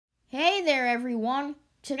Hey there everyone!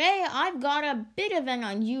 Today I've got a bit of an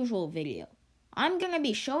unusual video. I'm gonna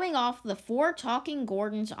be showing off the 4 talking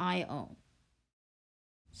Gordons I own.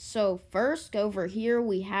 So first, over here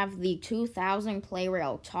we have the 2000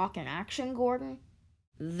 Plarail Talkin' Action Gordon,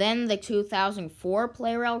 then the 2004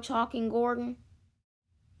 Plarail Talking Gordon,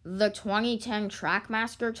 the 2010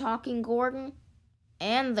 Trackmaster Talking Gordon,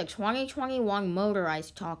 and the 2021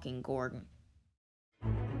 Motorized Talking Gordon.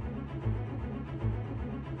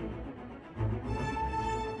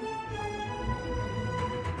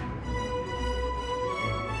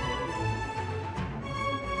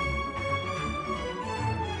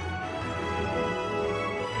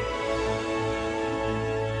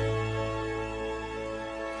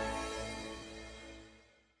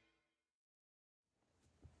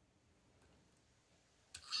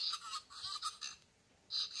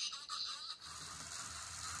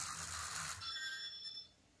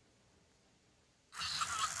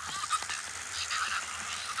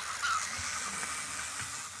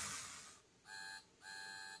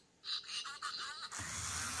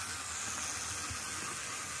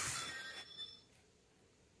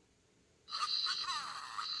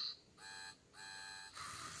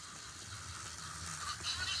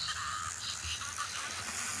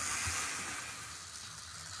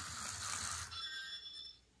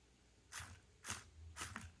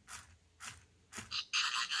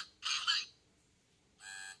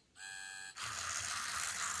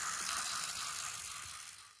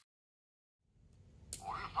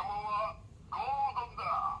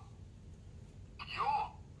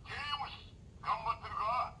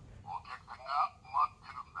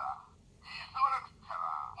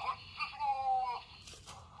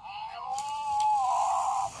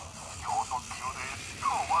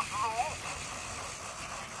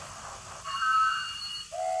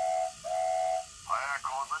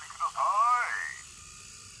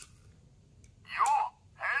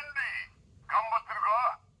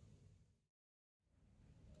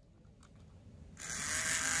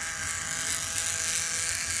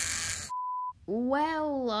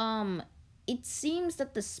 Well, it seems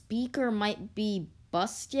that the speaker might be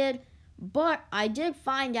busted, but I did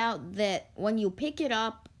find out that when you pick it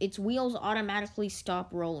up, its wheels automatically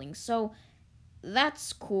stop rolling, so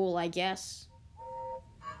that's cool, I guess.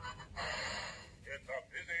 It's a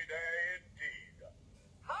busy day indeed.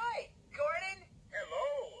 Hi, Gordon.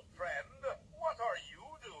 Hello, friend. What are you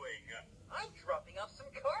doing? I'm dropping off some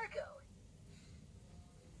cargo.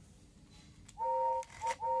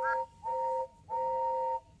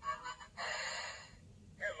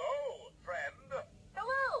 Hello, friend.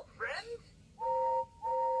 Hello, friend.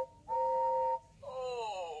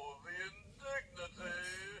 Oh, the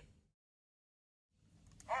indignity.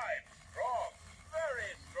 I'm strong,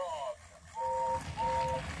 very strong.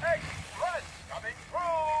 Express coming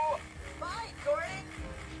through. Bye, Gordon.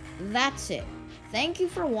 That's it. Thank you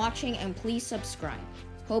for watching and please subscribe.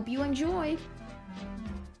 Hope you enjoyed!